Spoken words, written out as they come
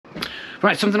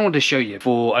Right, something I wanted to show you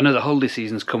for, I know the holiday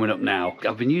season's coming up now.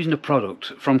 I've been using a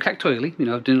product from Kactoily, you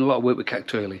know, I've done a lot of work with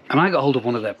Kactoily, and I got hold of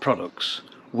one of their products,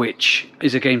 which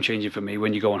is a game changer for me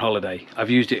when you go on holiday.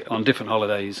 I've used it on different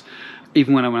holidays,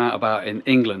 even when I went out about in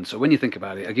England. So when you think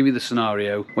about it, I'll give you the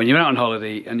scenario. When you're out on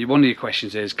holiday and one of your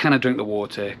questions is, can I drink the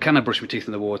water? Can I brush my teeth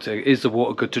in the water? Is the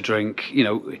water good to drink? You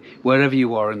know, wherever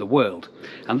you are in the world.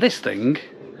 And this thing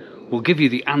will give you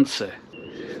the answer.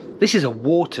 This is a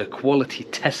water quality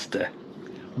tester.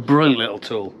 Brilliant little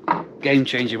tool. Game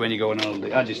changer when you go on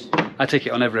holiday. I take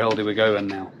it on every holiday we go on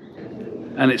now.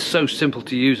 And it's so simple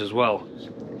to use as well.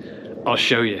 I'll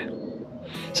show you.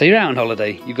 So you're out on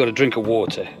holiday, you've got a drink of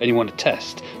water and you want to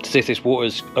test to see if this water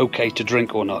is okay to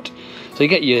drink or not. So you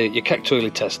get your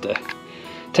Kactoily tester,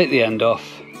 take the end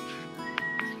off,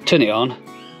 turn it on,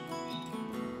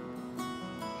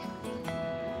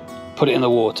 put it in the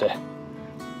water,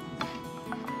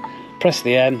 press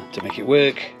the M to make it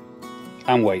work,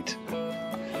 and wait.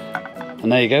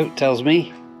 And there you go, it tells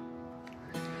me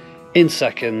in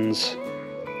seconds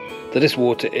that this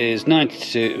water is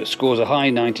 92, scores a high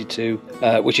 92,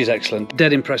 which is excellent.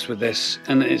 Dead impressed with this,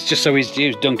 and it's just so easy to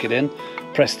use. Dunk it in,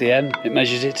 press the M, it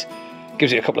measures it,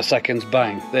 gives it a couple of seconds,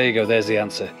 bang, there you go, there's the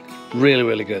answer. Really,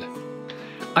 really good.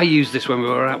 I used this when we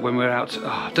were out,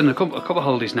 I've done a couple of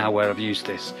holidays now where I've used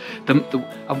this.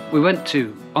 We went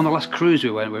to, on the last cruise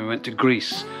when we went to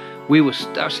Greece, we were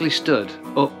actually stood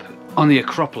up on the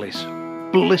Acropolis,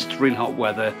 blistering hot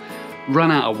weather,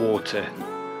 ran out of water,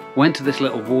 went to this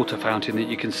little water fountain that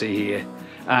you can see here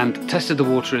and tested the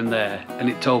water in there, and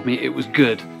it told me it was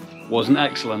good. Wasn't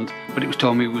excellent, but it was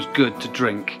told me it was good to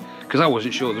drink, because I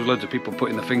wasn't sure. There was loads of people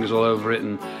putting their fingers all over it,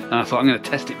 and I thought I'm going to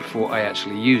test it before I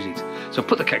actually use it. So I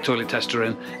put the Kactoily tester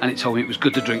in and it told me it was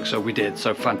good to drink, so we did.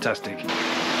 So fantastic.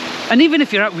 And even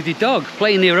if you're out with your dog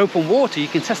playing near open water, you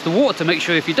can test the water to make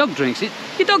sure if your dog drinks it,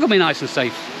 your dog will be nice and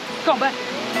safe. Come on, Beck.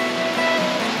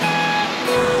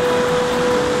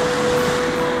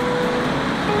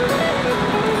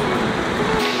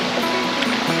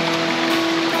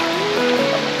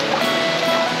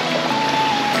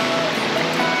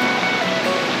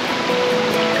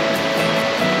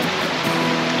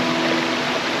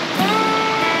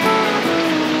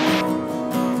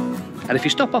 And if you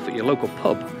stop off at your local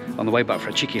pub on the way back for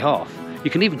a cheeky half,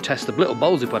 you can even test the little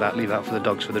bowls they leave out for the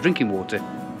dogs for the drinking water.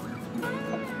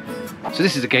 So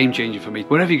this is a game changer for me.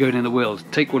 Wherever you're going in the world,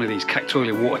 take one of these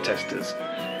Kactoily water testers.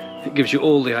 It gives you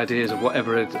all the ideas of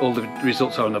whatever all the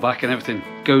results are on the back, and everything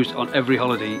goes on every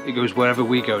holiday. It goes wherever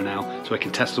we go now, so I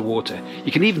can test the water.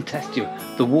 You can even test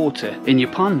the water in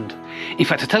your pond. In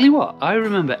fact, I tell you what, I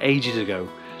remember ages ago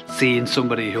seeing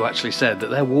somebody who actually said that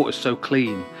their water's so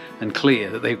clean and clear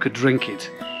that they could drink it.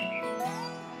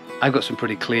 I've got some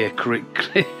pretty clear,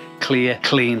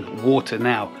 clean water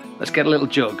now. Let's get a little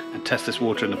jug and test this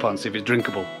water in the pond, see if it's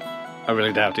drinkable. I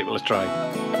really doubt it, but let's try.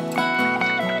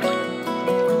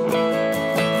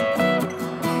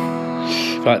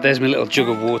 Right, there's my little jug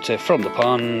of water from the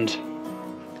pond.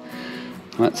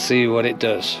 Let's see what it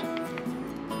does.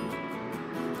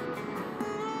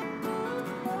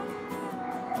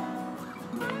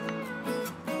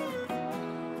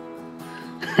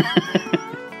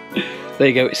 There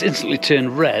you go, it's instantly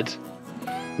turned red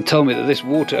and told me that this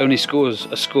water only scores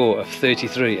a score of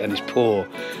 33 and is poor,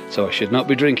 so I should not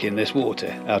be drinking this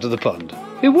water out of the pond.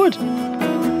 Who would?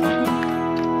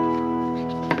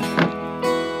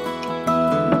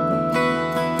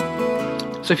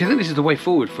 So if you think this is the way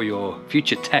forward for your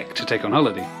future tech to take on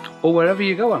holiday, or wherever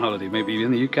you go on holiday, maybe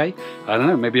in the UK, I don't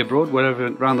know, maybe abroad, wherever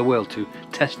around the world, to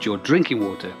test your drinking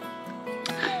water,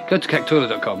 go to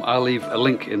Kactoily.com. I'll leave a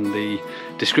link in the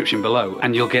description below,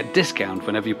 and you'll get discount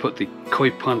whenever you put the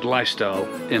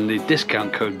KoiPondLifestyle in the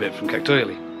discount code bit from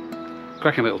Kactoily.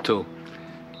 Cracking little tool.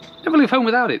 Never leave home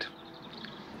without it.